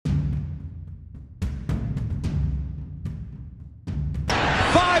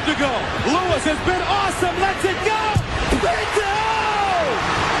5 to go. Lewis has been awesome. Lets it go. Bingo!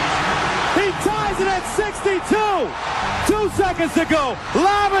 He ties it at 62. 2 seconds to go.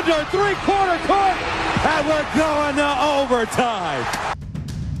 Lavender, three-quarter court. And we're going to overtime.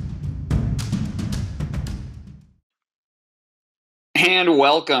 And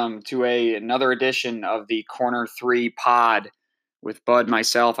welcome to another edition of the Corner 3 pod with Bud,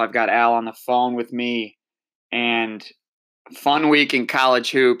 myself. I've got Al on the phone with me, and fun week in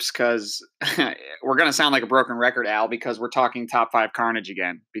college hoops because we're going to sound like a broken record, Al, because we're talking top 5 carnage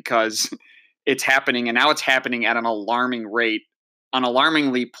again because it's happening, and now it's happening at an alarming rate, an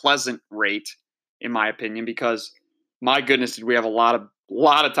alarmingly pleasant rate, in my opinion, because my goodness, did we have a lot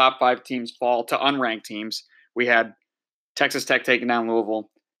of top 5 teams fall to unranked teams. We had Texas Tech taking down Louisville.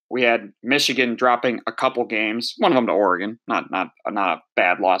 We had Michigan dropping a couple games, one of them to Oregon, not a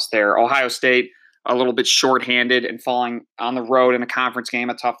bad loss there. Ohio State a little bit shorthanded and falling on the road in a conference game,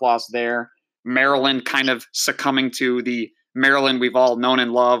 a tough loss there. Maryland kind of succumbing to the Maryland we've all known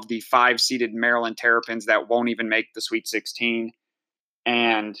and loved, the 5-seeded Maryland Terrapins that won't even make the Sweet 16.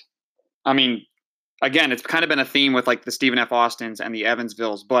 And I mean, again, it's kind of been a theme with like the Stephen F. Austins and the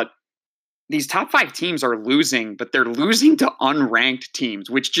Evansvilles, but these top 5 teams are losing, but they're losing to unranked teams,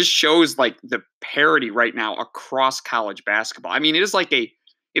 which just shows like the parity right now across college basketball. I mean, it is like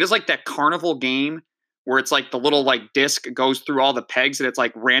that carnival game where it's like the little like disc goes through all the pegs and it's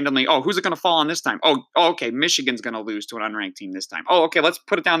like randomly, oh, who's it going to fall on this time? Oh, okay, Michigan's going to lose to an unranked team this time. Oh, okay, let's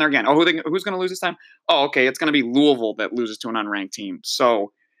put it down there again. Oh, who's going to lose this time? Oh, okay, it's going to be Louisville that loses to an unranked team.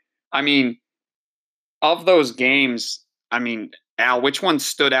 So, I mean, of those games, I mean, Al, which one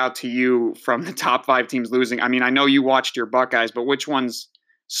stood out to you from the top 5 teams losing? I mean, I know you watched your Buckeyes, but which ones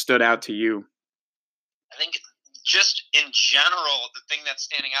stood out to you? I think just in general, the thing that's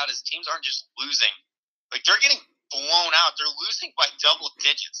standing out is teams aren't just losing. Like, they're getting blown out. They're losing by double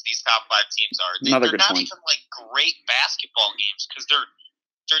digits, these top 5 teams are. They're not even, like, great basketball games because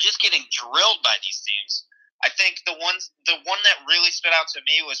they're just getting drilled by these teams. I think the one that really stood out to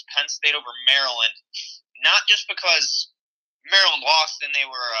me was Penn State over Maryland, not just because Maryland lost and they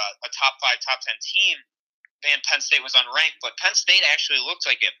were a top 5, top 10 team, and Penn State was unranked, but Penn State actually looked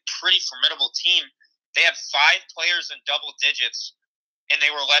like a pretty formidable team. They had 5 players in double digits, and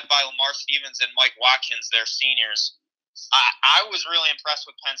they were led by Lamar Stevens and Mike Watkins, their seniors. I was really impressed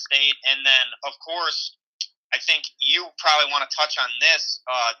with Penn State, and then, of course, I think you probably want to touch on this.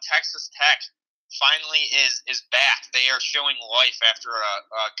 Texas Tech finally is back. They are showing life after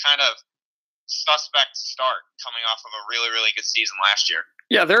a kind of suspect start coming off of a really, really good season last year.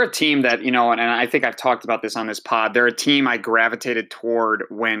 Yeah, they're a team that, and I think I've talked about this on this pod, they're a team I gravitated toward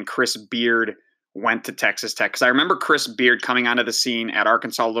when Chris Beard went to Texas Tech. Because I remember Chris Beard coming onto the scene at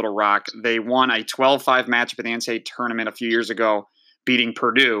Arkansas Little Rock. They won a 12-5 matchup at the NCAA tournament a few years ago, beating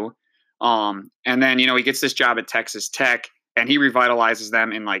Purdue. And then, he gets this job at Texas Tech, and he revitalizes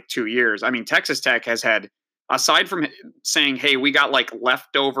them in like 2 years. I mean, Texas Tech has had, aside from saying, hey, we got like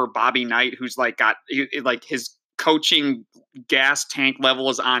leftover Bobby Knight, who's like got like his coaching gas tank level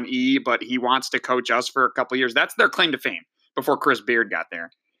is on E, but he wants to coach us for a couple of years. That's their claim to fame before Chris Beard got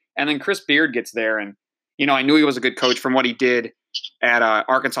there. And then Chris Beard gets there, and, I knew he was a good coach from what he did at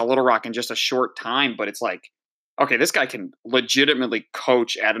Arkansas Little Rock in just a short time, but it's like, okay, this guy can legitimately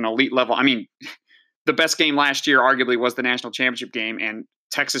coach at an elite level. I mean, the best game last year arguably was the national championship game, and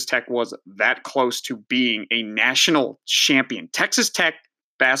Texas Tech was that close to being a national champion. Texas Tech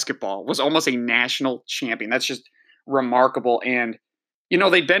basketball was almost a national champion. That's just remarkable. And,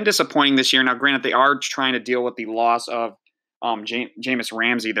 they've been disappointing this year. Now, granted, they are trying to deal with the loss of Jameis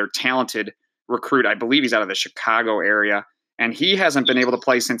Ramsey, their talented recruit. I believe he's out of the Chicago area, and he hasn't been able to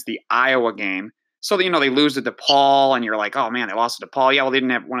play since the Iowa game. So, they lose to DePaul, and you're like, oh, man, they lost to DePaul. Yeah, well, they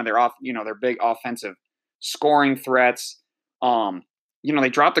didn't have one of their big offensive scoring threats. They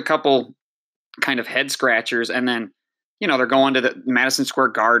dropped a couple kind of head scratchers, and then, they're going to the Madison Square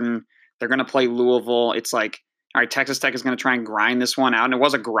Garden. They're going to play Louisville. It's like, all right, Texas Tech is going to try and grind this one out. And it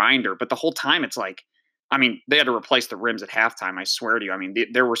was a grinder, but the whole time it's like, I mean, they had to replace the rims at halftime. I swear to you. I mean,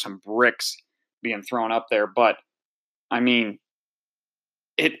 there were some bricks being thrown up there, but I mean,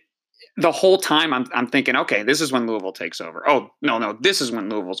 the whole time I'm thinking, okay, this is when Louisville takes over. Oh, no, this is when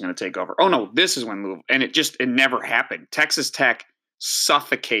Louisville's going to take over. Oh no, this is when Louisville, and it never happened. Texas Tech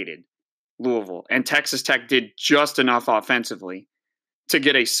suffocated Louisville, and Texas Tech did just enough offensively to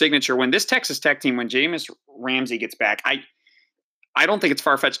get a signature win. This Texas Tech team, when Jameis Ramsey gets back, I don't think it's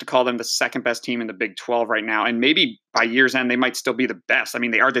far-fetched to call them the second best team in the Big 12 right now, and maybe by year's end they might still be the best. I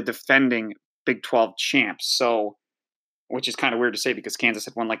mean, they are the defending Big 12 champs, so which is kind of weird to say because Kansas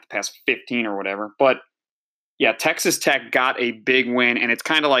had won like the past 15 or whatever. But Yeah, Texas Tech got a big win, and it's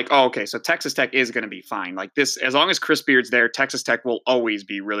kind of like, oh, okay, so Texas Tech is going to be fine. Like this, as long as Chris Beard's there, Texas Tech will always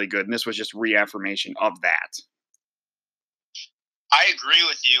be really good, and this was just reaffirmation of that. I agree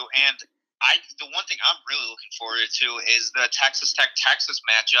with you, and the one thing I'm really looking forward to is the Texas Tech-Texas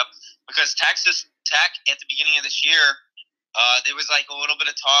matchup, because Texas Tech at the beginning of this year, there was like a little bit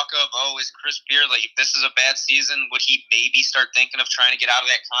of talk of, oh, is Chris Beard, like, if this is a bad season, would he maybe start thinking of trying to get out of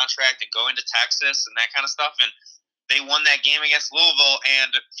that contract and go into Texas and that kind of stuff? And they won that game against Louisville,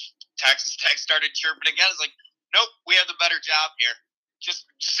 and Texas Tech started chirping again. It's like, nope, we have the better job here. Just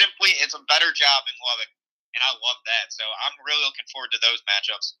simply, it's a better job in Lubbock. And I love that. So I'm really looking forward to those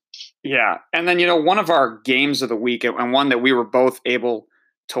matchups. Yeah. And then, one of our games of the week and one that we were both able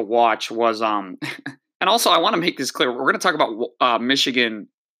to watch was, and also I want to make this clear. We're going to talk about Michigan,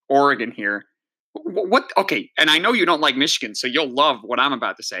 Oregon here. Okay. And I know you don't like Michigan, so you'll love what I'm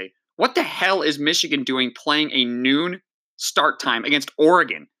about to say. What the hell is Michigan doing playing a noon start time against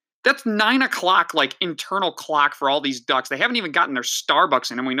Oregon? That's 9 o'clock, like internal clock for all these Ducks. They haven't even gotten their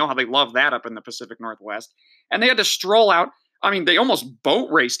Starbucks in, and we know how they love that up in the Pacific Northwest. And they had to stroll out. I mean, they almost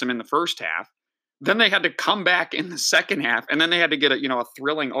boat raced them in the first half. Then they had to come back in the second half, and then they had to get a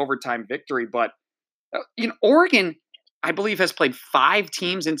thrilling overtime victory. But Oregon, I believe, has played 5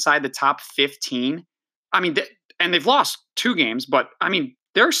 teams inside the top 15. I mean, and they've lost 2 games, but I mean,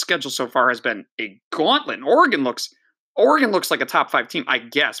 their schedule so far has been a gauntlet. And Oregon looks like a top 5 team, I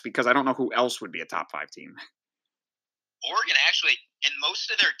guess, because I don't know who else would be a top 5 team. Oregon actually, in most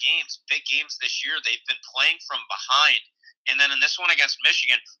of their games, big games this year, they've been playing from behind. And then in this one against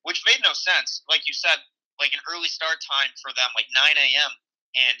Michigan, which made no sense, like you said, like an early start time for them, like 9 a.m.,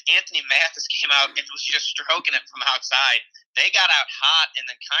 and Anthony Mathis came out and was just stroking it from outside. They got out hot and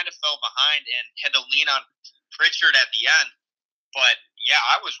then kind of fell behind and had to lean on Pritchard at the end. But, yeah,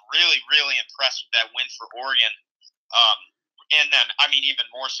 I was really, really impressed with that win for Oregon. And then, I mean, even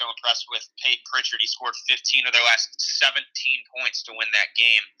more so impressed with Peyton Pritchard. He scored 15 of their last 17 points to win that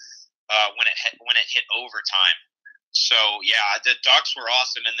game when it hit overtime. So, yeah, the Ducks were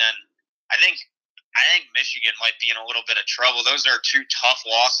awesome. And then I think Michigan might be in a little bit of trouble. Those are 2 tough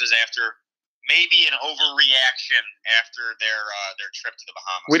losses after maybe an overreaction after their trip to the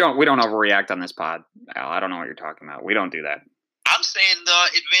Bahamas. We don't overreact on this pod, Al. I don't know what you're talking about. We don't do that. I'm saying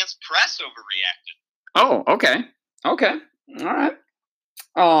the advanced press overreacted. Oh, okay. Okay. All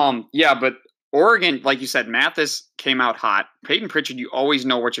right. Yeah, but Oregon, like you said, Mathis came out hot. Peyton Pritchard, you always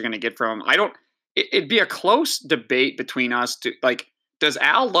know what you're going to get from him. It'd be a close debate between us to does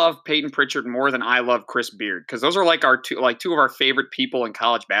Al love Peyton Pritchard more than I love Chris Beard? Because those are like two of our favorite people in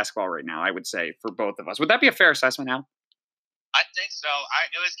college basketball right now, I would say, for both of us. Would that be a fair assessment, Al? I think so.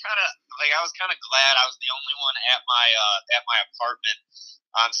 It was kind of like I was kind of glad I was the only one at my apartment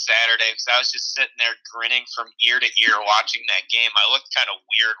on Saturday because I was just sitting there grinning from ear to ear watching that game. I looked kind of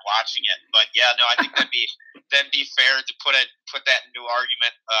weird watching it, but yeah, no, I think that'd be fair to put that into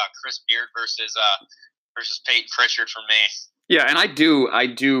argument. Chris Beard versus Peyton Pritchard for me. Yeah, and I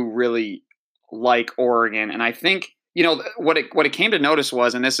do really like Oregon, and I think what it came to notice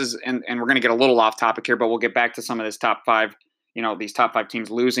was, and this is and we're going to get a little off topic here, but we'll get back to some of this top 5. These top 5 teams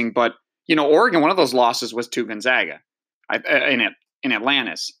losing, but Oregon, one of those losses was to Gonzaga in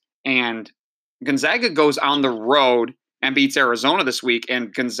Atlantis, and Gonzaga goes on the road and beats Arizona this week.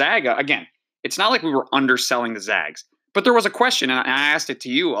 And Gonzaga, again, it's not like we were underselling the Zags, but there was a question, and I asked it to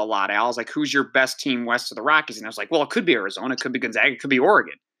you a lot, Al. I was like, who's your best team west of the Rockies? And I was like, well, it could be Arizona, it could be Gonzaga, it could be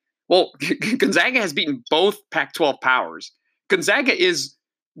Oregon. Well, Gonzaga has beaten both Pac-12 powers. Gonzaga is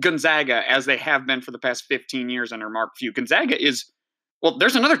Gonzaga, as they have been for the past 15 years under Mark Few. Gonzaga is, well,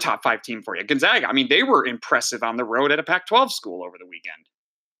 there's another top 5 team for you. Gonzaga, I mean, they were impressive on the road at a Pac-12 school over the weekend.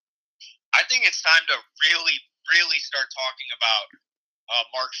 I think it's time to really, really start talking about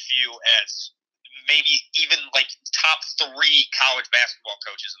Mark Few as maybe even like top 3 college basketball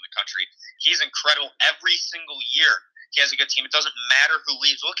coaches in the country. He's incredible every single year. He has a good team. It doesn't matter who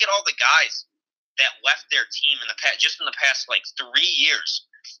leaves. Look at all the guys that left their team in the past like 3 years.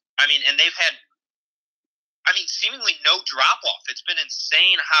 I mean, and they've had, seemingly no drop off. It's been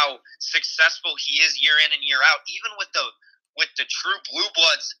insane how successful he is year in and year out, even with the true blue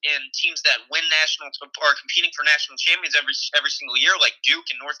bloods in teams that win national or competing for national champions every single year, like Duke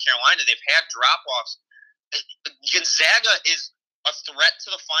and North Carolina. They've had drop offs. Gonzaga is a threat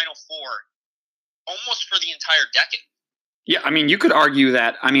to the Final Four almost for the entire decade. Yeah, I mean, you could argue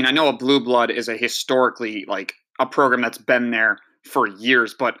that. I mean, I know a blue blood is a historically like a program that's been there for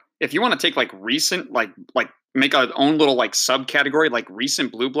years, but if you want to take like recent, like make our own little like subcategory, like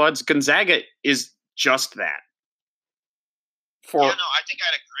recent blue bloods, Gonzaga is just that. I think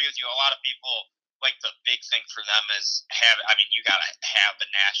I'd agree with you. A lot of people like the big thing for them is you got to have the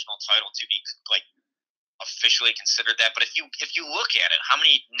national title to be like officially considered that. But if you look at it, how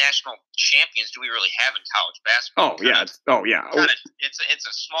many national champions do we really have in college basketball? It's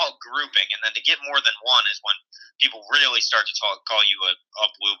a small grouping, and then to get more than one is when people really start to call you a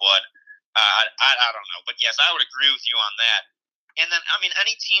blue blood. I don't know, but yes, I would agree with you on that. And then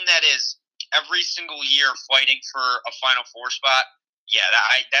any team that is every single year fighting for a Final Four spot,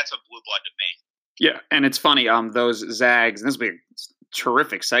 that's a blue blood to me. Yeah, and it's funny, those Zags, and this will be a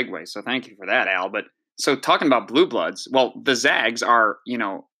terrific segue, so thank you for that, Al. But so talking about blue bloods, well, the Zags are,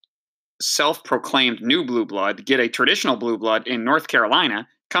 self-proclaimed new blue blood, get a traditional blue blood in North Carolina,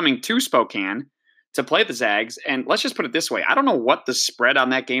 coming to Spokane to play the Zags. And let's just put it this way. I don't know what the spread on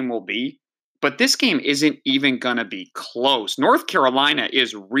that game will be, but this game isn't even going to be close. North Carolina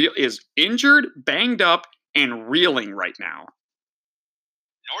is injured, banged up, and reeling right now.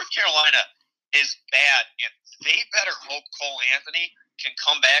 North Carolina is bad, and they better hope Cole Anthony can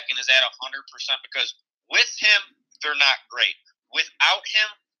come back and is at 100%, because with him, they're not great. Without him,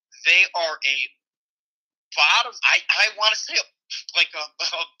 they are a bottom, I want to say, like a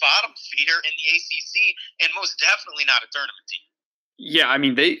bottom feeder in the ACC, and most definitely not a tournament team. Yeah,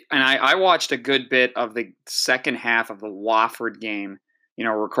 I watched a good bit of the second half of the Wofford game.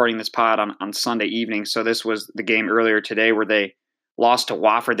 We're recording this pod on Sunday evening, so this was the game earlier today where they lost to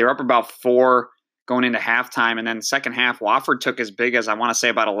Wofford. They were up about 4 going into halftime, and then the second half, Wofford took as big as, I want to say,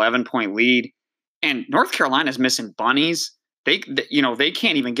 about 11-point lead. And North Carolina's missing bunnies. They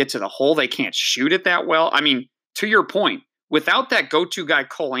can't even get to the hole. They can't shoot it that well. To your point, without that go-to guy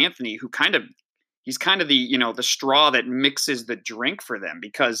Cole Anthony, who he's kind of the the straw that mixes the drink for them,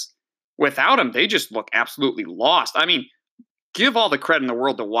 because without him, they just look absolutely lost. Give all the credit in the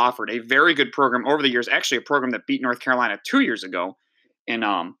world to Wofford, a very good program over the years. Actually, a program that beat North Carolina 2 years ago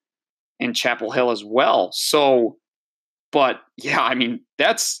in Chapel Hill as well. So, but yeah,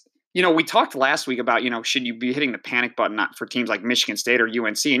 that's, we talked last week about, should you be hitting the panic button for teams like Michigan State or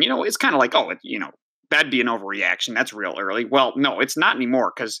UNC? And, it's kind of like, that'd be an overreaction. That's real early. Well, no, it's not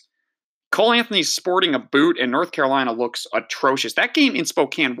anymore, because Cole Anthony's sporting a boot and North Carolina looks atrocious. That game in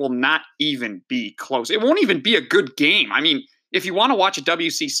Spokane will not even be close. It won't even be a good game. If you want to watch a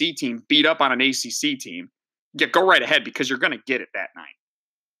WCC team beat up on an ACC team, go right ahead, because you're going to get it that night.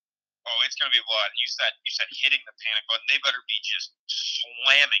 Oh, it's going to be blood. You said hitting the panic button. They better be just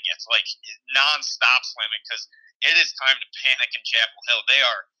slamming it, like nonstop slamming, because it is time to panic in Chapel Hill. They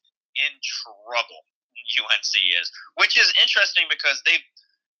are in trouble. UNC is, which is interesting because they've.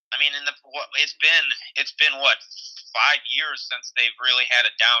 It's been what, 5 years since they've really had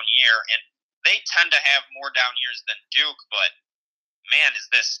a down year, and they tend to have more down years than Duke. But man, is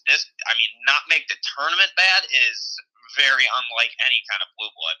this? Not make the tournament bad is very unlike any kind of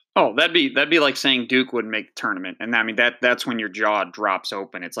blue blood. Oh, that'd be like saying Duke wouldn't make the tournament, and that's when your jaw drops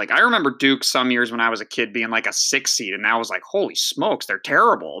open. It's like, I remember Duke some years when I was a kid being like a 6 seed, and I was like, holy smokes, they're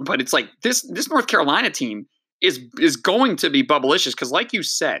terrible. But it's like this North Carolina team is going to be bubblicious, because like you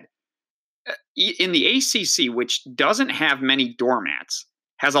said, in the ACC, which doesn't have many doormats,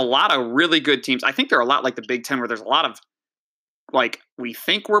 has a lot of really good teams. I think they're a lot like the Big Ten, where there's a lot of, like, we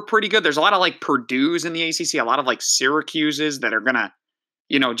think we're pretty good. There's a lot of like Purdue's in the ACC, a lot of like Syracuse's that are going to,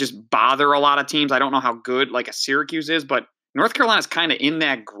 just bother a lot of teams. I don't know how good like a Syracuse is, but North Carolina's kind of in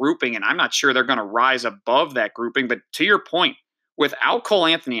that grouping, and I'm not sure they're going to rise above that grouping. But to your point, without Cole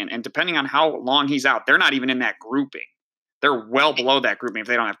Anthony, and depending on how long he's out, they're not even in that grouping. They're well below that grouping if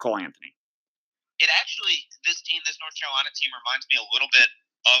they don't have Cole Anthony. It actually, this North Carolina team reminds me a little bit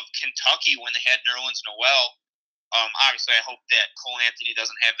of Kentucky when they had Nerlens Noel. Obviously, I hope that Cole Anthony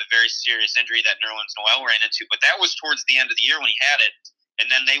doesn't have the very serious injury that Nerlens Noel ran into, but that was towards the end of the year when he had it. And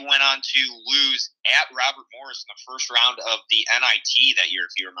then they went on to lose at Robert Morris in the first round of the NIT that year,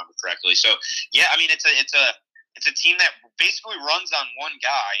 if you remember correctly. So, yeah, it's a team that basically runs on one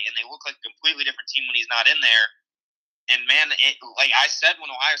guy, and they look like a completely different team when he's not in there. And man, like I said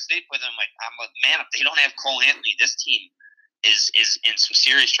when Ohio State played them, I'm like, man, if they don't have Cole Anthony, this team is in some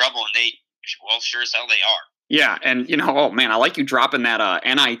serious trouble, and sure as hell they are. Yeah, and oh man, I like you dropping that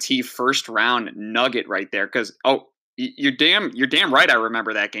NIT first round nugget right there, because you're damn right. I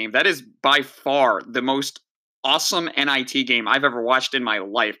remember that game. That is by far the most awesome NIT game I've ever watched in my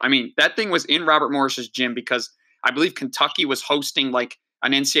life. That thing was in Robert Morris's gym because I believe Kentucky was hosting like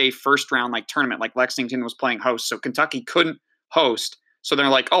an NCAA first round like tournament, like Lexington was playing host, so Kentucky couldn't host. So they're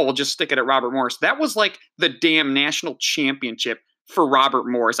like, oh, we'll just stick it at Robert Morris. That was like the damn national championship for Robert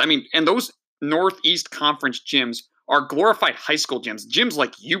Morris. And those Northeast Conference gyms are glorified high school gyms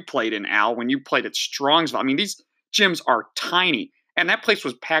like you played in, Al, when you played at Strongsville. These gyms are tiny. and that place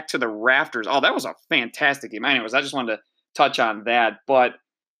was packed to the rafters. Oh, that was a fantastic game. Anyways, I just wanted to touch on that. But,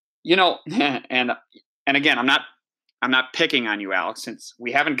 and again, I'm not picking on you, Alex, since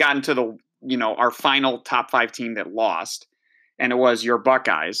we haven't gotten to the, our final top 5 team that lost, and it was your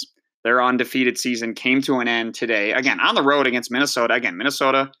Buckeyes. Their undefeated season came to an end today. Again, on the road against Minnesota. Again,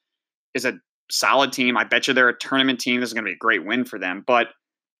 Minnesota is a solid team. I bet you they're a tournament team. This is going to be a great win for them. But,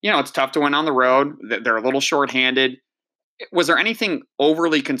 it's tough to win on the road. They're a little shorthanded. Was there anything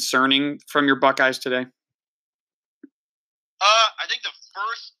overly concerning from your Buckeyes today? I think the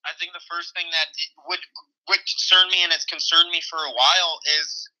first thing that would concern me, and it's concerned me for a while,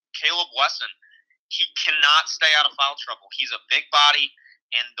 is Caleb Wesson. He cannot stay out of foul trouble. He's a big body,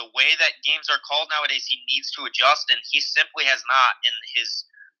 and the way that games are called nowadays, he needs to adjust, and he simply has not in his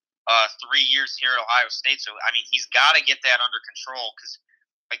 3 years here at Ohio State. So, I mean, he's got to get that under control because,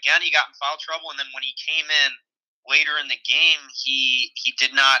 again, he got in foul trouble, and then when he came in later in the game, he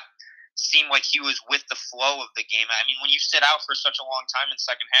did not seem like he was with the flow of the game. I mean, when you sit out for such a long time in the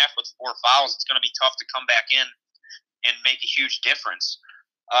second half with 4 fouls, it's going to be tough to come back in and make a huge difference.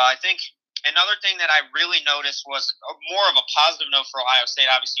 I think another thing that I really noticed was more of a positive note for Ohio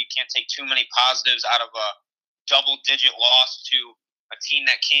State. Obviously, you can't take too many positives out of a double-digit loss to a team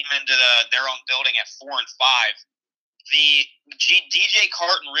that came into their own building at 4-5. DJ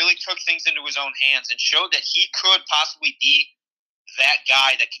Carton really took things into his own hands and showed that he could possibly be that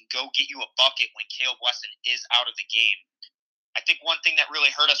guy that can go get you a bucket when Caleb Wesson is out of the game. I think one thing that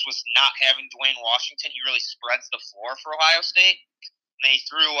really hurt us was not having Dwayne Washington. He really spreads the floor for Ohio State. And they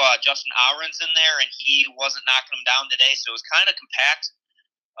threw Justin Ahrens in there, and he wasn't knocking them down today, so it was kind of compact.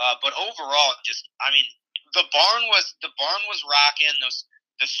 But overall, the barn was rocking.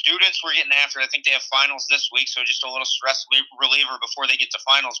 The students were getting after it. I think they have finals this week, so just a little stress reliever before they get to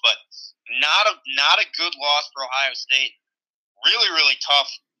finals. But not a good loss for Ohio State. Really, really tough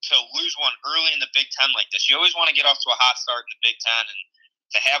to lose one early in the Big Ten like this. You always want to get off to a hot start in the Big Ten, and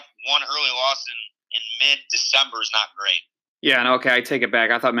to have one early loss in mid-December is not great. Yeah, and okay, I take it back.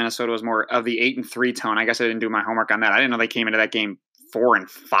 I thought Minnesota was more of the 8-3 tone. I guess I didn't do my homework on that. I didn't know they came into that game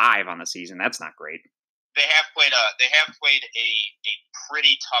 4-5 on the season. That's not great. They have played a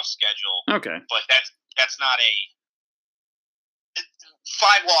pretty tough schedule. Okay, but that's not a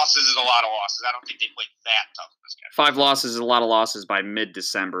 5 losses is a lot of losses. I don't think they played that tough in this game. 5 losses is a lot of losses by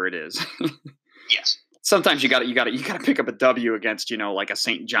mid-December. It is. Yes. Sometimes you got to pick up a W against like a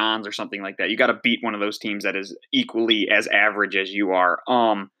St. John's or something like that. You got to beat one of those teams that is equally as average as you are.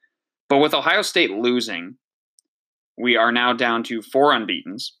 But with Ohio State losing, we are now down to 4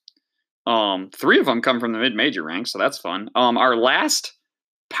 unbeatens. 3 of them come from the mid-major ranks, so that's fun. Our last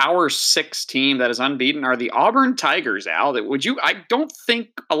Power 6 team that is unbeaten are the Auburn Tigers, Al. I don't think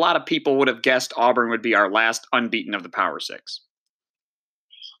a lot of people would have guessed Auburn would be our last unbeaten of the Power 6.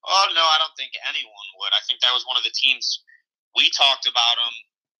 Oh, no, I don't think anyone would. I think that was one of the teams we talked about them.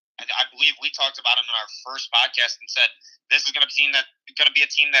 I believe we talked about them in our first podcast and said this is going to be a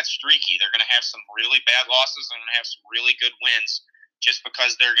team that's streaky. They're going to have some really bad losses and going to have some really good wins just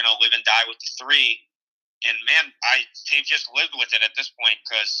because they're going to live and die with the 3. And, man, they've just lived with it at this point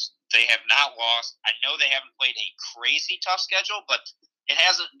because they have not lost. I know they haven't played a crazy tough schedule, but it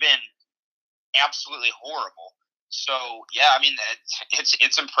hasn't been absolutely horrible. So, yeah, I mean,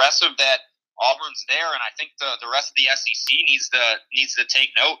 it's impressive that Auburn's there, and I think the rest of the SEC needs to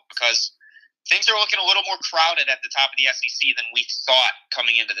take note because things are looking a little more crowded at the top of the SEC than we thought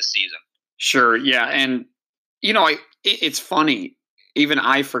coming into the season. Sure, yeah, and, it's funny. Even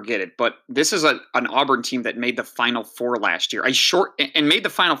I forget it, but this is an Auburn team that made the Final Four last year. And made the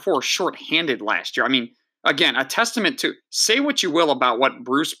Final Four shorthanded last year. I mean, again, a testament to say what you will about what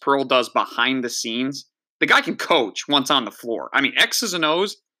Bruce Pearl does behind the scenes. The guy can coach once on the floor. I mean, X's and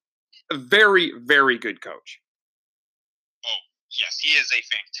O's, a very, very good coach. Oh, yes, he is a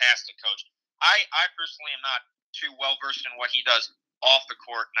fantastic coach. I personally am not too well versed in what he does off the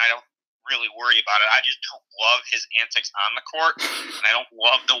court, and I don't really worry about it. I just don't love his antics on the court, and I don't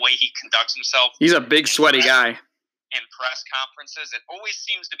love the way he conducts himself. He's a big, sweaty guy. In press conferences, it always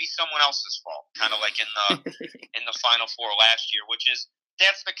seems to be someone else's fault, kind of like in the Final Four last year,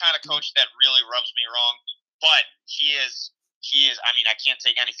 that's the kind of coach that really rubs me wrong. But he is. I mean, I can't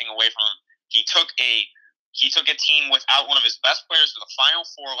take anything away from him. He took a team without one of his best players to the Final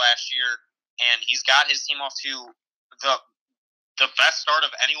Four last year, and he's got his team off to the best start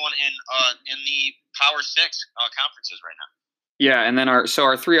of anyone in the Power 6 conferences right now. Yeah, and then our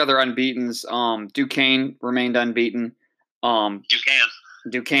 3 other unbeatens, Duquesne remained unbeaten.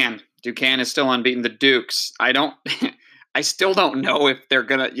 Duquesne is still unbeaten. The Dukes, I still don't know if they're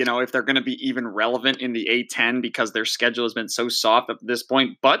gonna, if they're gonna be even relevant in the A10 because their schedule has been so soft up to this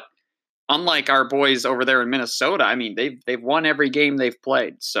point. But unlike our boys over there in Minnesota, I mean, they've won every game they've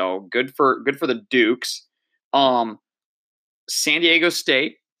played. So good for the Dukes. San Diego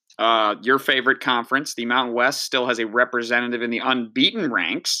State, your favorite conference, the Mountain West, still has a representative in the unbeaten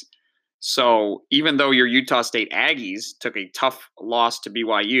ranks. So even though your Utah State Aggies took a tough loss to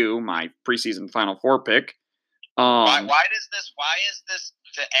BYU, my preseason Final Four pick. Why is this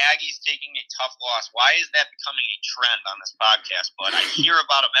the Aggies taking a tough loss? Why is that becoming a trend on this podcast? But I hear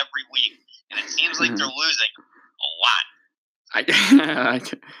about them every week, and it seems like they're losing a lot.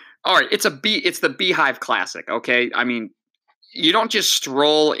 All right, it's the Beehive Classic, okay? I mean, you don't just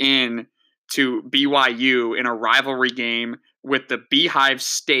stroll in to BYU in a rivalry game with the Beehive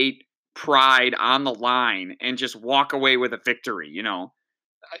State pride on the line and just walk away with a victory,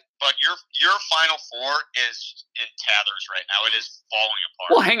 But your Final Four is in tatters right now. It is falling apart.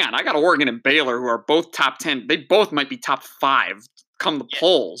 Well, hang on. I got Oregon and Baylor, who are both top 10. They both might be top 5 come the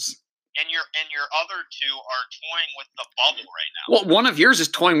polls. And your other two are toying with the bubble right now. Well, one of yours is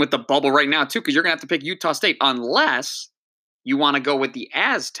toying with the bubble right now, too, because you're going to have to pick Utah State unless you want to go with the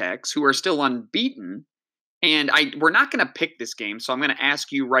Aztecs, who are still unbeaten. And we're not going to pick this game, so I'm going to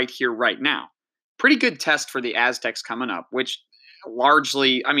ask you right here, right now. Pretty good test for the Aztecs coming up, which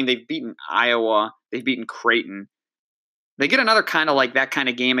largely, I mean, they've beaten Iowa, they've beaten Creighton. They get another kind of like that kind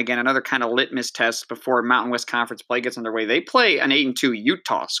of game again, another kind of litmus test before Mountain West Conference play gets underway. They play an 8-2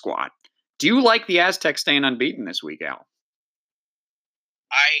 Utah squad. Do you like the Aztecs staying unbeaten this week, Al?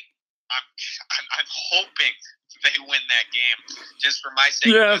 I'm hoping they win that game just for my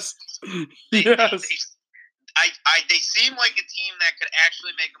sake. Yes. Yes. They seem like a team that could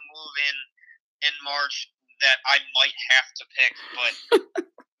actually make a move in March that I might have to pick, but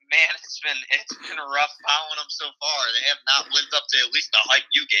man, it's been rough following them so far. They have not lived up to at least the hype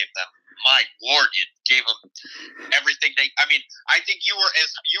you gave them. My Lord, you gave them everything I mean, I think you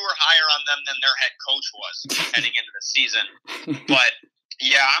were higher on them than their head coach was heading into the season. But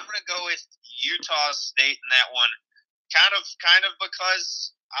yeah, I'm gonna go with Utah State in that one. Kind of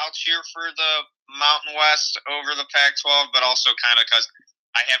because I'll cheer for the Mountain West over the Pac-12, but also kind of because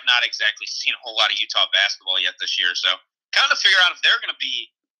I have not exactly seen a whole lot of Utah basketball yet this year. So kind of figure out if they're going to be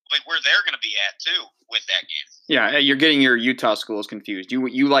like where they're going to be at too with that game. Yeah, you're getting your Utah schools confused.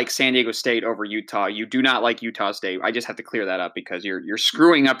 You like San Diego State over Utah. You do not like Utah State. I just have to clear that up because you're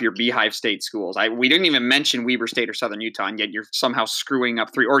screwing up your Beehive State schools. We didn't even mention Weber State or Southern Utah, and yet you're somehow screwing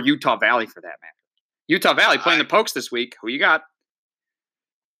up 3 or Utah Valley for that matter. Utah Valley playing the Pokes this week. Who you got?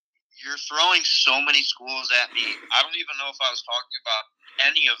 You're throwing so many schools at me. I don't even know if I was talking about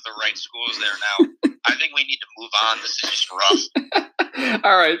any of the right schools there now. I think we need to move on. This is just rough.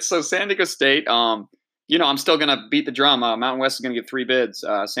 All right, so San Diego State, I'm still going to beat the drum. Mountain West is going to get 3 bids.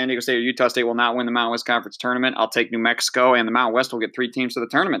 San Diego State or Utah State will not win the Mountain West Conference tournament. I'll take New Mexico, and the Mountain West will get 3 teams to the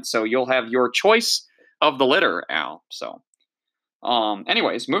tournament. So you'll have your choice of the litter, Al. So,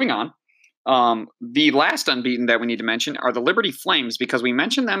 anyways, moving on. The last unbeaten that we need to mention are the Liberty Flames because we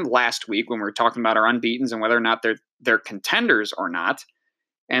mentioned them last week when we were talking about our unbeatens and whether or not they're contenders or not.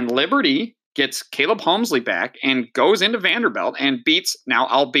 And Liberty gets Caleb Holmesley back and goes into Vanderbilt and beats, now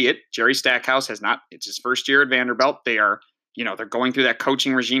albeit Jerry Stackhouse it's his first year at Vanderbilt. They are, they're going through that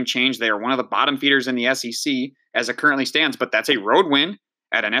coaching regime change. They are one of the bottom feeders in the SEC as it currently stands, but that's a road win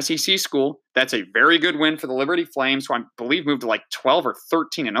at an SEC school. That's a very good win for the Liberty Flames, who I believe moved to like 12 or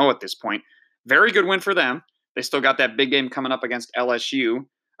 13-0 at this point. Very good win for them. They still got that big game coming up against LSU.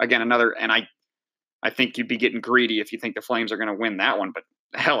 Again, and I think you'd be getting greedy if you think the Flames are going to win that one. But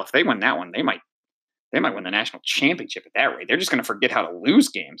hell, if they win that one, they might win the national championship at that rate. They're just going to forget how to lose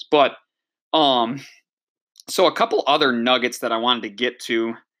games. But so a couple other nuggets that I wanted to get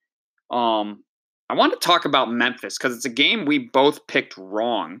to. I wanted to talk about Memphis because it's a game we both picked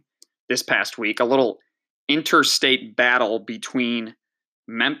wrong this past week. A little interstate battle between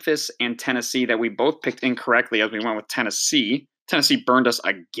Memphis and Tennessee that we both picked incorrectly as we went with Tennessee. Tennessee burned us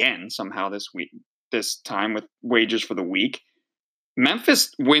again somehow this time with wagers for the week.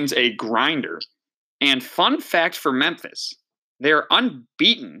 Memphis wins a grinder. And fun fact for Memphis, they're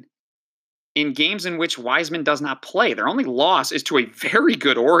unbeaten in games in which Wiseman does not play. Their only loss is to a very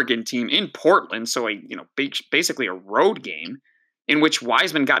good Oregon team in Portland, so basically a road game in which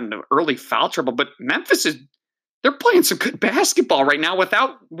Wiseman got into early foul trouble. But Memphis they're playing some good basketball right now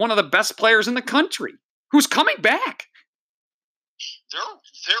without one of the best players in the country, who's coming back. They're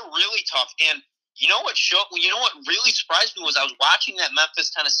really tough. And you know what really surprised me was I was watching that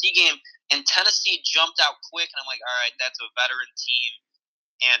Memphis-Tennessee game, and Tennessee jumped out quick, and I'm like, all right, that's a veteran team.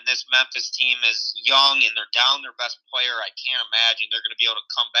 and this Memphis team is young and they're down their best player. I can't imagine they're going to be able to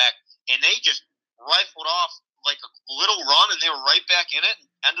come back. And they just rifled off like a little run, and they were right back in it and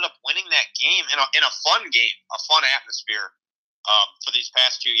ended up winning that game in a fun game, a fun atmosphere for these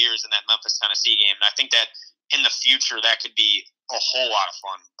past 2 years in that Memphis-Tennessee game. And I think that in the future that could be a whole lot of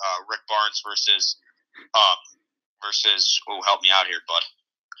fun. Rick Barnes versus help me out here, bud.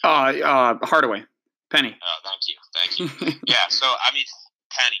 Hardaway. Penny. Thank you. Yeah, so, I mean,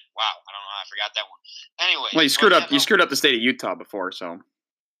 Penny. Wow, I don't know. I forgot that one. Anyway. Well, you screwed up. You screwed up the state of Utah before, so.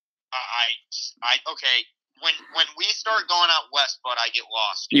 Okay. When we start going out west, but I get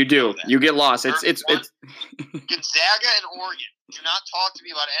lost. You do. You get lost. It's Gonzaga and Oregon. Do not talk to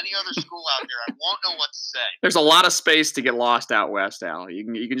me about any other school out here. I won't know what to say. There's a lot of space to get lost out west, Al. You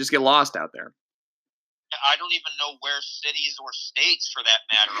can just get lost out there. I don't even know where cities or states, for that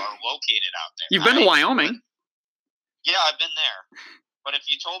matter, are located out there. You've been to Wyoming. Yeah, I've been there. But if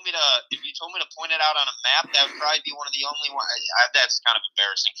you told me to point it out on a map, that would probably be one of the only ones. That's kind of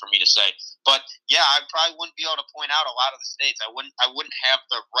embarrassing for me to say. But yeah, I probably wouldn't be able to point out a lot of the states. I wouldn't have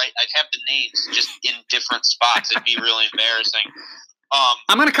the right. I'd have the names just in different spots. It'd be really embarrassing.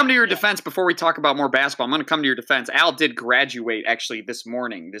 I'm going to come to your defense before we talk about more basketball. I'm going to come to your defense. Al did graduate actually this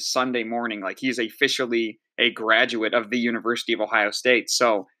Sunday morning. Like, he's officially a graduate of the University of Ohio State.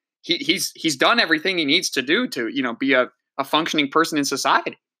 So he's done everything he needs to do to, be a functioning person in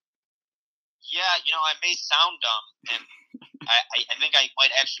society. Yeah, I may sound dumb, and I think I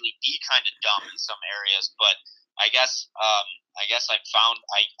might actually be kind of dumb in some areas, but I guess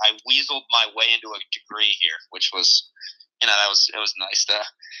I weaseled my way into a degree here, which was, it was nice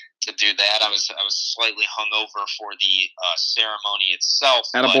to do that. I was slightly hungover for the ceremony itself.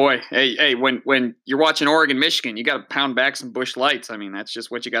 Attaboy. Hey, when you're watching Oregon, Michigan, you got to pound back some Busch Lights. I mean, that's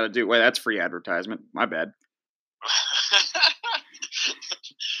just what you got to do. Well, that's free advertisement. My bad.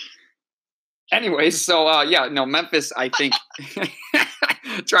 Anyways, so Memphis, I think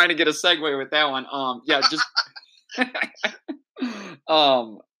trying to get a segue with that one.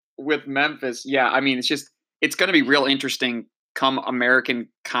 With Memphis, I mean, it's going to be real interesting come American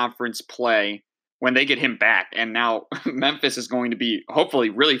Conference play when they get him back. And now Memphis is going to be hopefully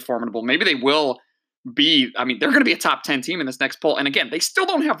really formidable. Maybe they will be. I mean, they're going to be a top 10 team in this next poll. And again, they still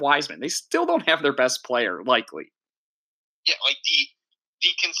don't have Wiseman. They still don't have their best player, likely. Yeah, like the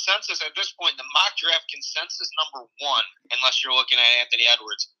consensus at this point, the mock draft consensus number one, unless you're looking at Anthony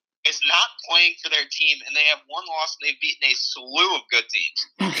Edwards, is not playing for their team, and they have one loss, and they've beaten a slew of good teams.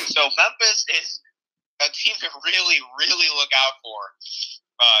 So Memphis is a team to really, really look out for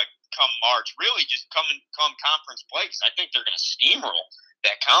come March. Really, just come conference play, because I think they're going to steamroll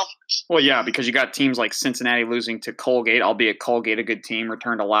that conference. Well, yeah, because you got teams like Cincinnati losing to Colgate, albeit Colgate, a good team,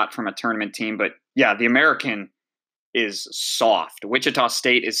 returned a lot from a tournament team. But yeah, the American is soft. Wichita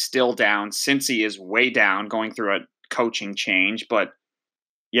State is still down. Cincy is way down, going through a coaching change. But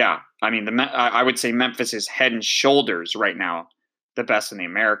yeah, I mean, I would say Memphis is head and shoulders right now the best in the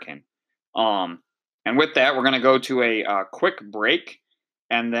American. And with that, we're going to go to a quick break,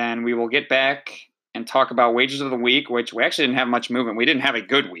 and then we will get back and talk about wages of the week, which we actually didn't have much movement. We didn't have a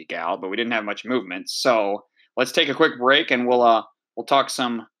good week, Al, but we didn't have much movement. So let's take a quick break, and we'll talk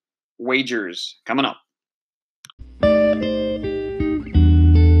some wagers coming up.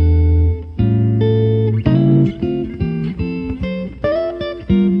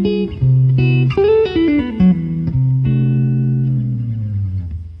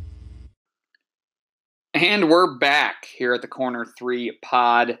 And we're back here at the Corner 3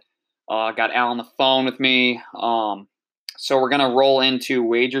 pod. Got Al on the phone with me. So we're going to roll into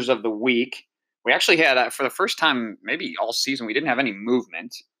wagers of the week. We actually had, for the first time, maybe all season, we didn't have any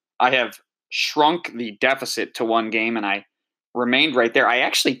movement. I have shrunk the deficit to one game, and I remained right there. I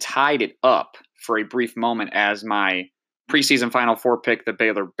actually tied it up for a brief moment as my preseason Final Four pick, the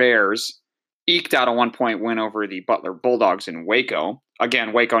Baylor Bears, eked out a 1-point win over the Butler Bulldogs in Waco.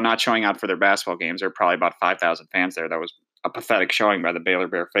 Again, Waco not showing out for their basketball games. There are probably about 5,000 fans there. That was a pathetic showing by the Baylor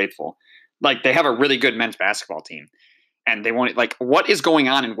Bear faithful. Like, they have a really good men's basketball team. And they want, like, what is going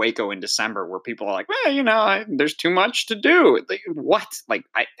on in Waco in December where people are like, well, there's too much to do. Like, what?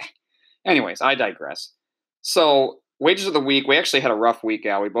 Anyways, I digress. So, wages of the week, we actually had a rough week,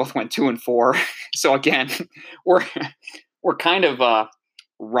 Al. We both went 2-4. So, again, we're kind of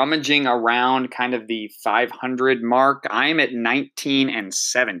rummaging around kind of the 500 mark. I'm at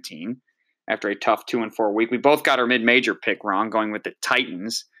 19-17 after a tough 2-4 week. We both got our mid-major pick wrong, going with the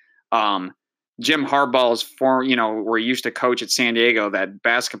Titans. Jim Harbaugh's where he used to coach at San Diego, that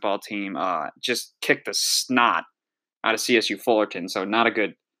basketball team just kicked the snot out of CSU Fullerton. So not a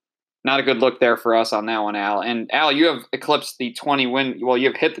good Not a good look there for us on that one, Al. And Al, you have eclipsed the 20 win. Well,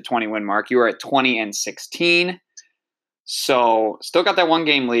 you've hit the 20 win mark. You were at 20-16. So still got that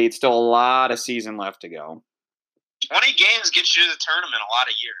 1-game lead. Still a lot of season left to go. 20 games gets you to the tournament a lot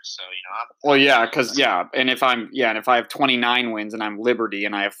of years. So, and if I have 29 wins and I'm Liberty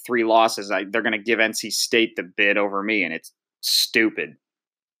and I have 3 losses, they're going to give NC State the bid over me, and it's stupid.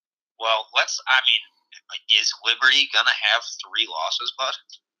 Well, is Liberty going to have 3 losses, bud?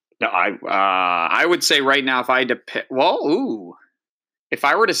 No, I would say right now, if I had to pick, if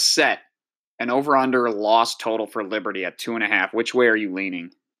I were to set an over/under loss total for Liberty at 2.5, which way are you leaning?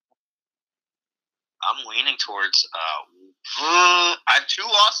 I'm leaning towards 2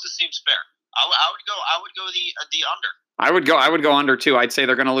 losses seems fair. I would go the under. I would go under too. I'd say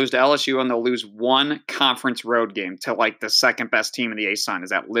they're going to lose to LSU, and they'll lose 1 conference road game to like the second best team in the ASUN. Is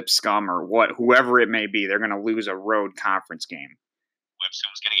that Lipscomb or whoever it may be? They're going to lose a road conference game.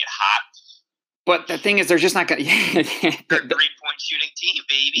 Lipscomb's going to get hot. But the thing is, they're just not going to. They're a 3-point shooting team,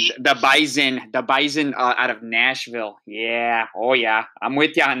 baby. The Bison out of Nashville. Yeah. Oh, yeah. I'm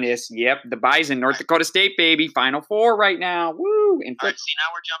with you on this. Yep. The Bison, North Dakota State, baby. Final 4 right now. Woo. All right, see,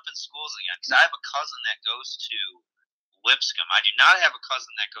 now we're jumping schools again. Because I have a cousin that goes to Lipscomb. I do not have a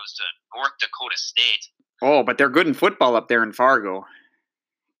cousin that goes to North Dakota State. Oh, but they're good in football up there in Fargo.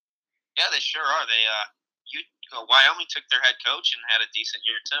 Yeah, they sure are. Wyoming took their head coach and had a decent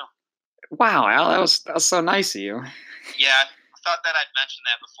year, too. Wow, Al, that was so nice of you. Yeah, I thought that I'd mentioned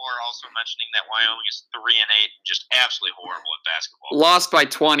that before, also mentioning that Wyoming is 3-8 and just absolutely horrible at basketball. Lost by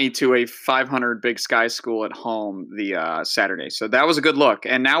 20 to a 500 Big Sky school at home the Saturday. So that was a good look.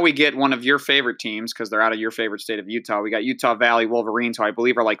 And now we get one of your favorite teams because they're out of your favorite state of Utah. We got Utah Valley Wolverines, who I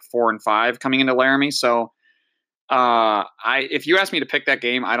believe are like 4-5 coming into Laramie. So if you ask me to pick that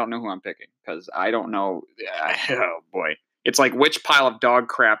game, I don't know who I'm picking because I don't know. Oh, boy. It's like which pile of dog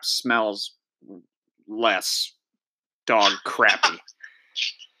crap smells less dog crappy.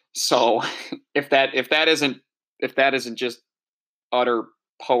 So if that isn't just utter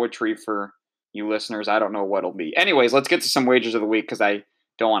poetry for you listeners, I don't know what'll be. Anyways, let's get to some wagers of the week because I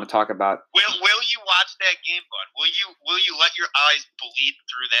don't want to talk about. Will you watch that game, bud? Will you let your eyes bleed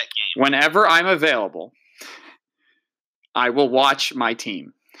through that game? Whenever I'm available, I will watch my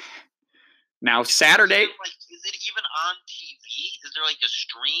team. Now Saturday. Is it even on TV? Is there like a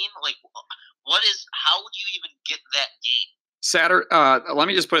stream? Like, how would you even get that game? Saturday. Let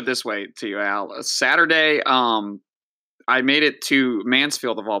me just put it this way to you, Al. Saturday, I made it to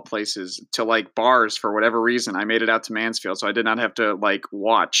Mansfield of all places to like bars for whatever reason. I made it out to Mansfield, so I did not have to like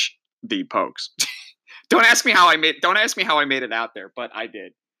watch the Pokes. Don't ask me how I made it out there, but I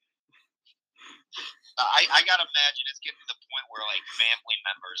did. I gotta imagine it's getting to the point where like family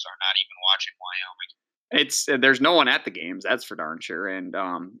members are not even watching Wyoming. There's no one at the games, that's for darn sure. And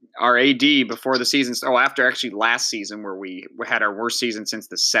our AD before the season, after actually last season where we had our worst season since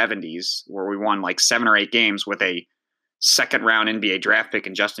the 70s, where we won like 7 or 8 games with a second round NBA draft pick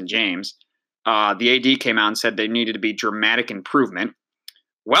in Justin James, the AD came out and said there needed to be dramatic improvement.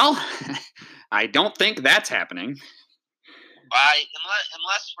 Well, I don't think that's happening.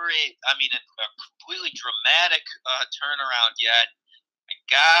 Unless for a completely dramatic turnaround yet. I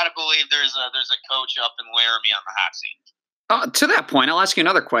gotta believe there's a coach up in Laramie on the hot seat. To that point, I'll ask you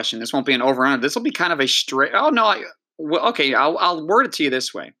another question. This won't be an over/under. This will be kind of a straight. Oh no, I'll word it to you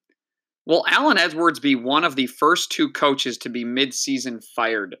this way. Will Alan Edwards be one of the first 2 coaches to be mid-season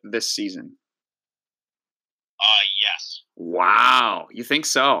fired this season? Yes. Wow, you think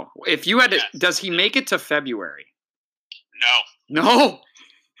so? If you had to, does he make it to February? No. No,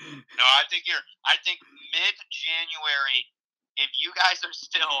 I think mid-January. If you guys are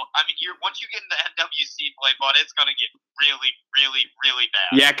still, once you get into MWC play, bud, it's gonna get really, really, really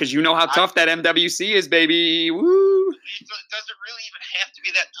bad. Yeah, because you know how tough that MWC is, baby. Woo! Does it really even have to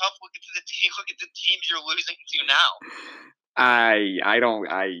be that tough? Look at the teams you're losing to now.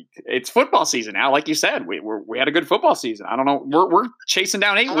 It's football season now, like you said. We had a good football season. I don't know. We're chasing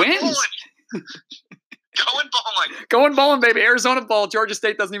down 8 wins. Going bowling, baby. Arizona ball. Georgia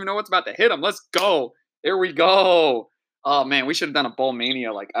State doesn't even know what's about to hit them. Let's go. Here we go. Oh, man, we should have done a Bowl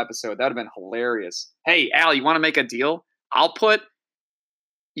Mania episode. That would have been hilarious. Hey, Al, you want to make a deal?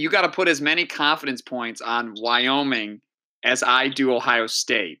 You got to put as many confidence points on Wyoming as I do Ohio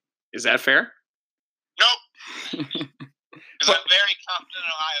State. Is that fair? Nope. Because I'm very confident in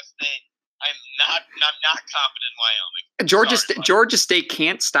Ohio State. I'm not confident in Wyoming. Georgia State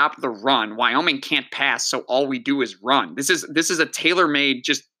can't stop the run. Wyoming can't pass, so all we do is run. This is a tailor-made,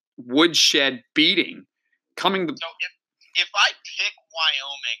 just woodshed beating. So if I pick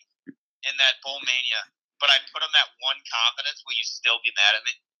Wyoming in that Bowl Mania, but I put them at 1 confidence, will you still be mad at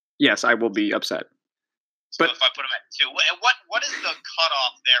me? Yes, I will be upset. So if I put them at 2, what is the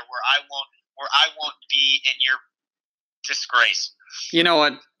cutoff there where I won't be in your disgrace? You know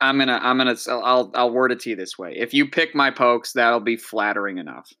what? I'll word it to you this way. If you pick my Pokes, that'll be flattering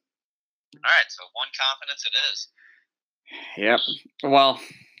enough. All right, so 1 confidence it is. Yep. Well,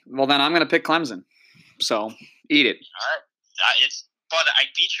 then I'm going to pick Clemson. So eat it. All right. But I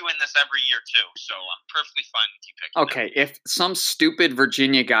beat you in this every year too, so I'm perfectly fine with you picking. Okay, if some stupid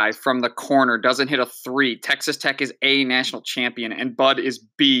Virginia guy from the corner doesn't hit a 3, Texas Tech is A, national champion, and Bud is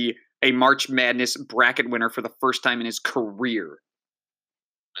B, a March Madness bracket winner for the first time in his career.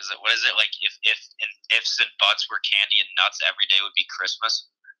 What is it like? If ifs and buts were candy and nuts, every day would be Christmas.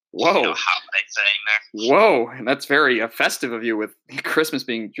 Whoa! You know how they saying there? Whoa, that's very festive of you with Christmas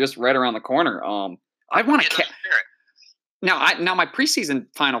being just right around the corner. I want to. Now my preseason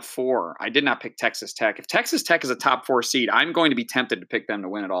Final Four, I did not pick Texas Tech. If Texas Tech is a top 4 seed, I'm going to be tempted to pick them to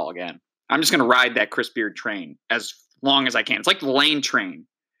win it all again. I'm just going to ride that Chris Beard train as long as I can. It's like the Lane train.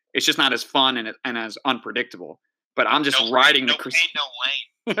 It's just not as fun and as unpredictable. But I'm just riding the Chris. No Lane.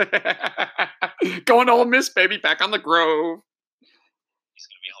 Going to Ole Miss, baby, back on the Grove. He's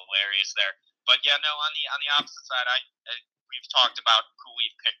going to be hilarious there. But yeah, no. On the opposite side, we've talked about who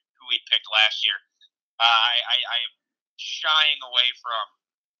we picked last year. I am shying away from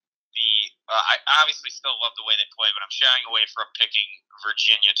I obviously still love the way they play, but I'm shying away from picking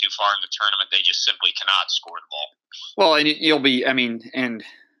Virginia too far in the tournament. They just simply cannot score the ball. Well, and you'll be,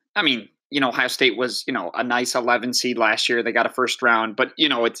 Ohio State was, a nice 11 seed last year. They got a first round, but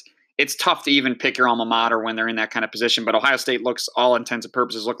it's tough to even pick your alma mater when they're in that kind of position. But Ohio State looks, all intents and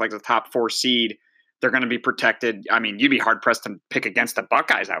purposes, look like the top 4 seed. They're going to be protected. I mean, you'd be hard pressed to pick against the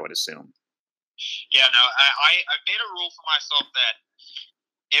Buckeyes, I would assume. Yeah, no, I made a rule for myself that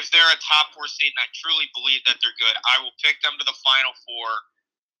if they're a top 4 seed and I truly believe that they're good, I will pick them to the Final Four,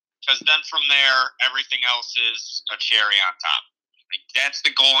 because then from there, everything else is a cherry on top. Like, that's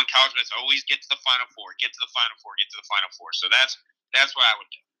the goal in college. It's always get to the Final Four, get to the Final Four, get to the Final Four. So that's what I would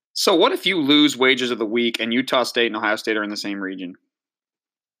do. So what if you lose Wages of the Week and Utah State and Ohio State are in the same region?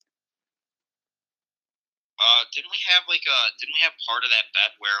 Didn't we have part of that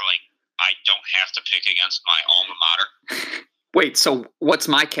bet where I don't have to pick against my alma mater? Wait, so what's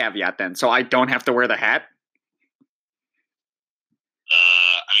my caveat then? So I don't have to wear the hat?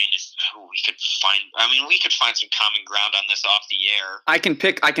 We could find some common ground on this off the air. I can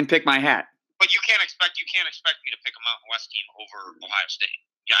pick my hat. But you can't expect me to pick a Mountain West team over Ohio State.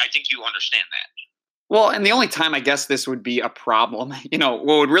 Yeah, I think you understand that. Well, and the only time I guess this would be a problem, what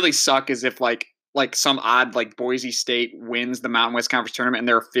would really suck is if like some odd Boise State wins the Mountain West Conference tournament and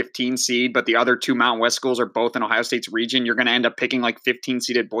they're a 15 seed, but the other 2 Mountain West schools are both in Ohio State's region. You're going to end up picking 15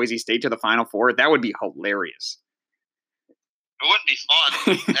 seeded Boise State to the Final Four. That would be hilarious. It wouldn't be fun.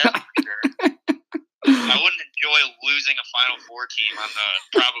 That's for sure. I wouldn't enjoy losing a Final Four team on the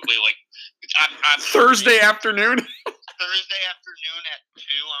probably on Thursday afternoon. Thursday afternoon at 2,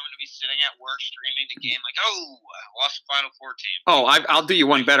 I'm going to be sitting at work streaming the game I lost the Final Four team. Oh, I'll do you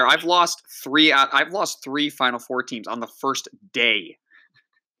one better. I've lost 3 Final Four teams on the first day.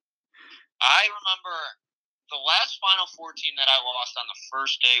 I remember the last Final Four team that I lost on the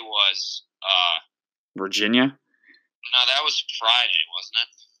first day was Virginia? No, that was Friday, wasn't it?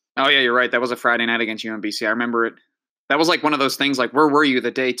 Oh, yeah, you're right. That was a Friday night against UMBC. I remember it. That was one of those things where were you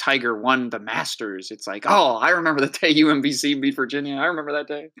the day Tiger won the Masters? It's I remember the day UMBC beat Virginia. I remember that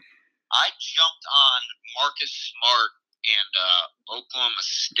day. I jumped on Marcus Smart and Oklahoma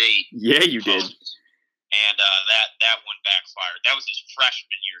State. Yeah, you did. And that one backfired. That was his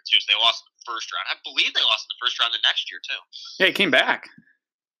freshman year, too. So they lost in the first round. I believe they lost in the first round the next year, too. Yeah, he came back.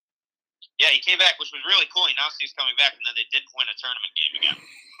 Yeah, he came back, which was really cool. He announced he was coming back, and then they didn't win a tournament game again.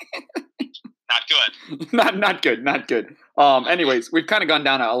 Not good. Not good. Anyways, we've kind of gone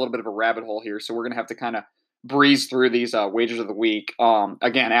down a little bit of a rabbit hole here, so we're going to have to kind of breeze through these wagers of the week.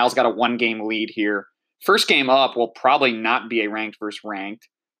 Again, Al's got a 1-game lead here. First game up will probably not be a ranked versus ranked,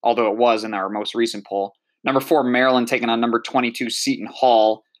 although it was in our most recent poll. Number 4, Maryland taking on number 22, Seton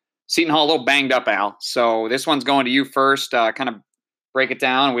Hall. Seton Hall a little banged up, Al. So this one's going to you first. Kind of break it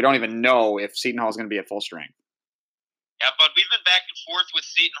down. We don't even know if Seton Hall is going to be at full strength. Yeah, but we've been back and forth with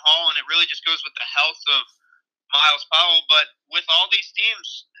Seton Hall, and it really just goes with the health of Miles Powell. But with all these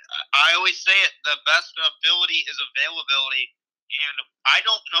teams, I always say it, the best ability is availability. And I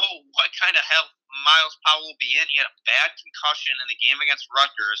don't know what kind of health Miles Powell will be in. He had a bad concussion in the game against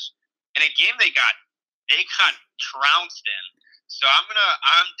Rutgers, in a game they got trounced in. So I'm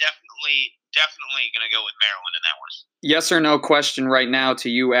definitely gonna go with Maryland in that one. Yes or no question right now to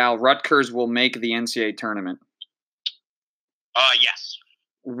you, Al. Rutgers will make the NCAA tournament. Yes.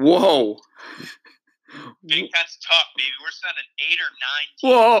 Whoa. Big Ten's tough, baby. We're sending 8 or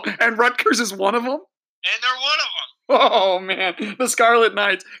 9 teams. Whoa, and Rutgers is one of them? And they're one of them. Oh, man. The Scarlet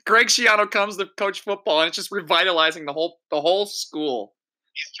Knights. Greg Schiano comes to coach football, and it's just revitalizing the whole school.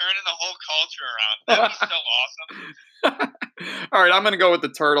 He's turning the whole culture around. That'd be so awesome. All right, I'm going to go with the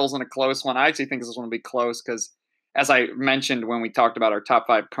Turtles in a close one. I actually think this is going to be close because, as I mentioned when we talked about our top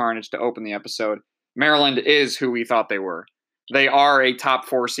 5 carnage to open the episode, Maryland is who we thought they were. They are a top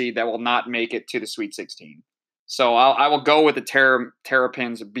 4 seed that will not make it to the Sweet 16. So I will go with the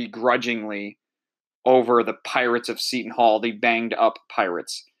Terrapins begrudgingly over the Pirates of Seton Hall, the banged up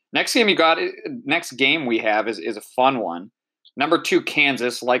Pirates. Next game we have is a fun one. Number 2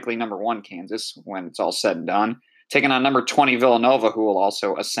 Kansas, likely number 1 Kansas when it's all said and done, taking on number 20 Villanova, who will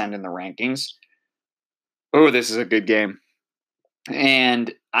also ascend in the rankings. Oh, this is a good game.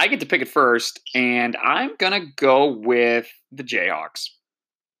 And I get to pick it first, and I'm going to go with the Jayhawks.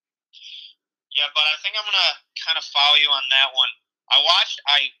 Yeah, but I think I'm going to kind of follow you on that one. I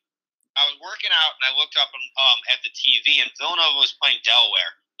was working out, and I looked up at the TV, and Villanova was playing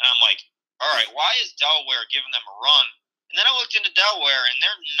Delaware. And I'm like, all right, why is Delaware giving them a run? And then I looked into Delaware, and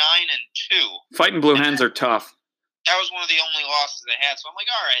they're 9-2. Fighting Blue Hens are tough. That was one of the only losses they had. So I'm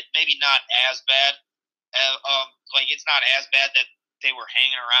like, all right, maybe not as bad. It's not as bad that they were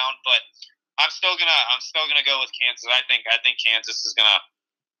hanging around, but I'm still gonna go with Kansas. I think Kansas is gonna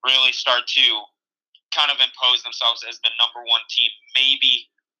really start to kind of impose themselves as the number 1 team. Maybe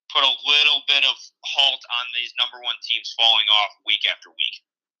put a little bit of halt on these number 1 teams falling off week after week.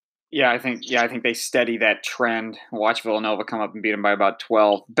 Yeah, I think they steady that trend. Watch Villanova come up and beat them by about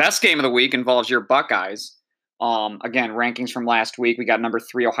 12. Best game of the week involves your Buckeyes. Again, rankings from last week. We got number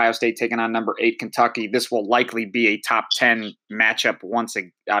 3 Ohio State taking on number 8 Kentucky. This will likely be a top 10 matchup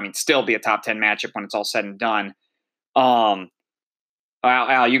still be a top 10 matchup when it's all said and done. Al,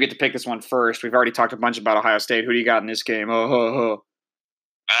 you get to pick this one first. We've already talked a bunch about Ohio State. Who do you got in this game? I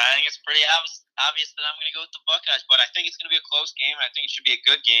think it's pretty obvious that I'm going to go with the Buckeyes, but I think it's going to be a close game, and I think it should be a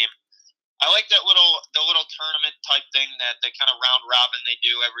good game. I like the little tournament type thing that the kind of round robin they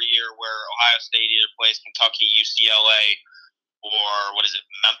do every year, where Ohio State either plays Kentucky, UCLA, or what is it,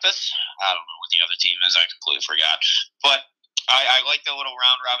 Memphis? I don't know what the other team is. I completely forgot. But I like the little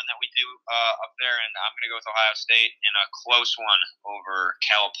round robin that we do up there, and I'm going to go with Ohio State in a close one over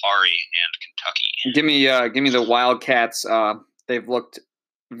Calipari and Kentucky. Give me the Wildcats. They've looked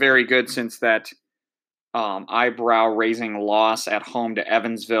very good since that eyebrow-raising loss at home to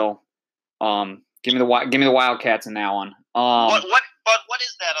Evansville. Give me the Wildcats in that one. What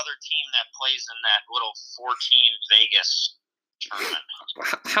is that other team that plays in that little 4-team Vegas tournament?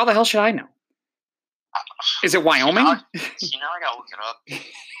 How the hell should I know? Is it Wyoming? Now I gotta look it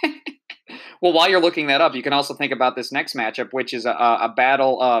up. Well, while you're looking that up, you can also think about this next matchup, which is a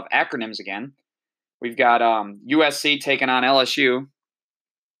battle of acronyms again. We've got USC taking on LSU.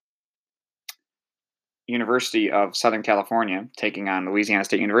 University of Southern California taking on Louisiana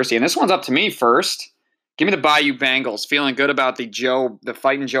State University. And this one's up to me first. Give me the Bayou Bengals. Feeling good about the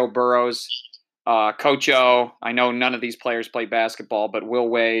fighting Joe Burrows. Coach O, I know none of these players play basketball, but Will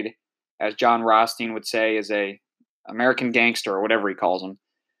Wade, as John Rothstein would say, is a American gangster or whatever he calls him.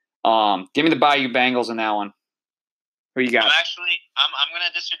 Give me the Bayou Bengals in that one. Who you got? I'm going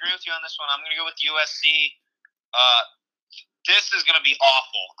to disagree with you on this one. I'm going to go with USC. This is going to be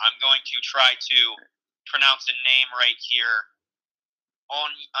awful. I'm going to try to pronounce a name right here.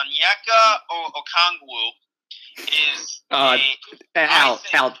 Onyeka Okongwu is Al,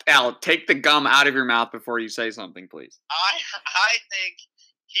 take the gum out of your mouth before you say something, please. I think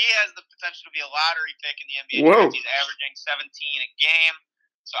he has the potential to be a lottery pick in the NBA. Whoa. He's averaging 17 a game.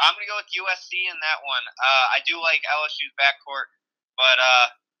 So I'm going to go with USC in that one. I do like LSU's backcourt, but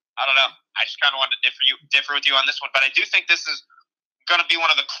I don't know. I just kind of wanted to differ with you on this one. But I do think this is going to be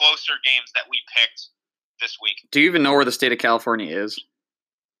one of the closer games that we picked this week. Do you even know where the state of California is?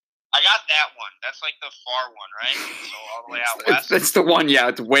 I got that one. That's like the far one, right? So all the way out west. It's the one, yeah.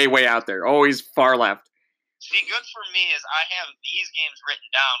 It's way, way out there. Always far left. See, good for me is I have these games written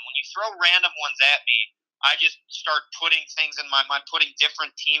down. When you throw random ones at me, I just start putting things in my mind, putting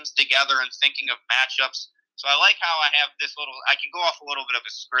different teams together and thinking of matchups. So I like how I have this I can go off a little bit of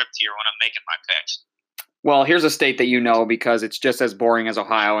a script here when I'm making my picks. Well, here's a state that you know because it's just as boring as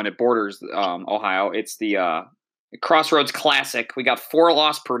Ohio and it borders Ohio. It's the Crossroads Classic. We got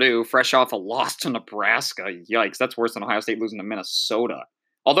 4-loss Purdue, fresh off a loss to Nebraska. Yikes, that's worse than Ohio State losing to Minnesota.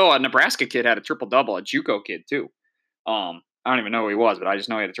 Although a Nebraska kid had a triple-double, a JUCO kid too. I don't even know who he was, but I just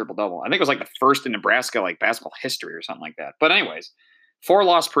know he had a triple-double. I think it was like the first in Nebraska basketball history or something like that. But anyways,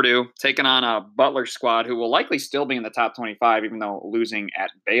 4-loss Purdue taking on a Butler squad who will likely still be in the top 25, even though losing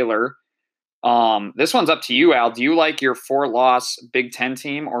at Baylor. This one's up to you, Al. Do you like your 4-loss Big Ten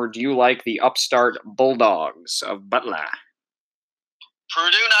team, or do you like the upstart Bulldogs of Butler?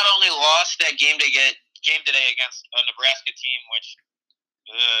 Purdue not only lost that game today against a Nebraska team, which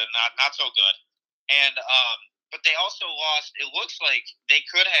not so good, and but they also lost. It looks like they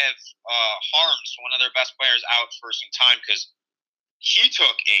could have harmed one of their best players out for some time because he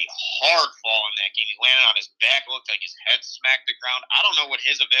took a hard fall in that game. He landed on his back. It looked like his head smacked the ground. I don't know what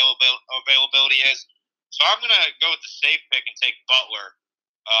his availability is, so I'm gonna go with the safe pick and take Butler.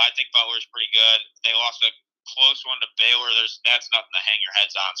 I think Butler's pretty good. They lost a close one to Baylor. That's nothing to hang your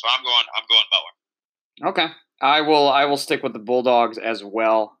heads on. So I'm going Butler. Okay, I will stick with the Bulldogs as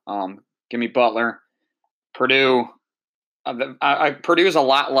well. Give me Butler. Purdue. Purdue is a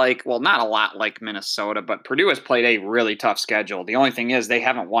lot like, well, not a lot like Minnesota, but Purdue has played a really tough schedule. The only thing is they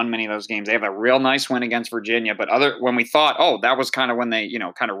haven't won many of those games. They have a real nice win against Virginia, but when we thought, that was kind of when they,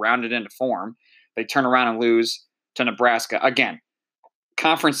 kind of rounded into form, they turn around and lose to Nebraska. Again,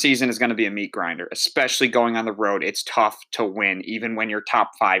 conference season is going to be a meat grinder, especially going on the road. It's tough to win, even when you're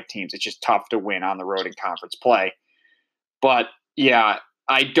top 5 teams. It's just tough to win on the road in conference play. But yeah,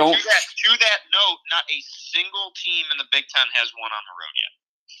 I don't. To that note, not a single team in the Big Ten has won on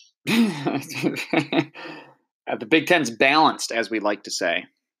the road yet. The Big Ten's balanced, as we like to say,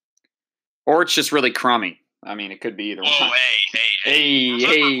 or it's just really crummy. I mean, it could be either one. Hey!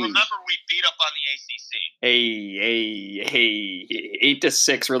 Remember, we beat up on the ACC.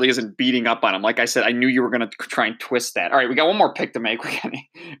 8-6 really isn't beating up on them. Like I said, I knew you were going to try and twist that. All right, we got one more pick to make.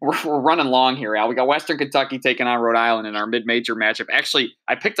 We're running long here, Al. We got Western Kentucky taking on Rhode Island in our mid-major matchup. Actually,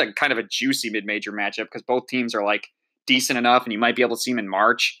 I picked a kind of a juicy mid-major matchup because both teams are like decent enough, and you might be able to see them in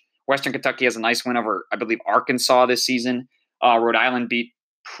March. Western Kentucky has a nice win over, I believe, Arkansas this season. Rhode Island beat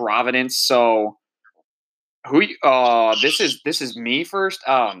Providence, so. This is me first?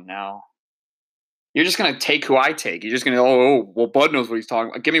 Oh, no. You're just going to take who I take. You're just going to, well, Bud knows what he's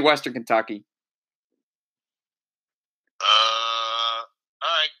talking about. Give me Western Kentucky. All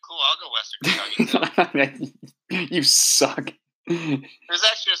right, cool. I'll go Western Kentucky. You suck. There's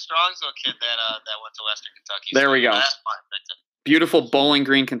actually a Strongsville kid that went to Western Kentucky. There we go. Beautiful Bowling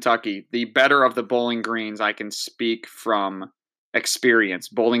Green, Kentucky. The better of the Bowling Greens, I can speak from experience.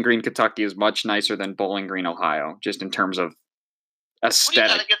 Bowling Green, Kentucky is much nicer than Bowling Green, Ohio, just in terms of aesthetic. What do you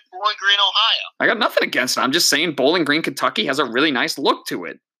got against Bowling Green, Ohio? I got nothing against it. I'm just saying Bowling Green, Kentucky has a really nice look to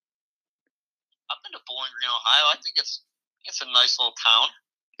it. I've been to Bowling Green, Ohio. I think it's a nice little town.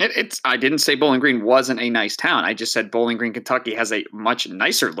 I didn't say Bowling Green wasn't a nice town. I just said Bowling Green, Kentucky has a much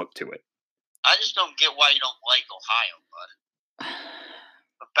nicer look to it. I just don't get why you don't like Ohio, bud.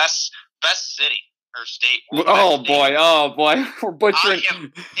 The best city. Or state. Oh boy, we're butchering.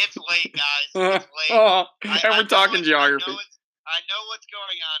 It's late, guys. It's late. And we're talking geography. I know what's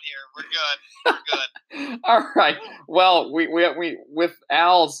going on here. We're good. All right. Well, we with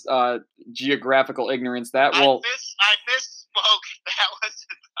Al's geographical ignorance, that will. I misspoke.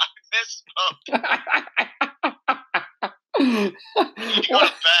 You go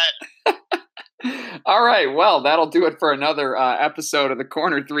to bed. All right. Well, that'll do it for another episode of the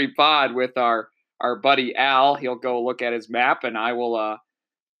Corner 3 Pod with our buddy Al. He'll go look at his map, and I will.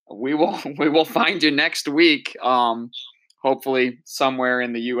 We will find you next week. Hopefully somewhere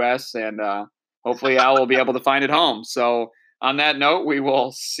in the U.S. and hopefully Al will be able to find it home. So on that note, we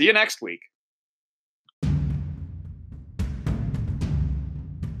will see you next week.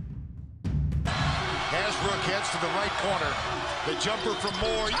 Hasbrook heads to the right corner. The jumper from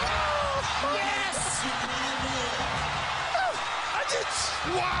Moore. Oh, yes!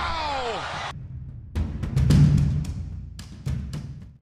 Wow!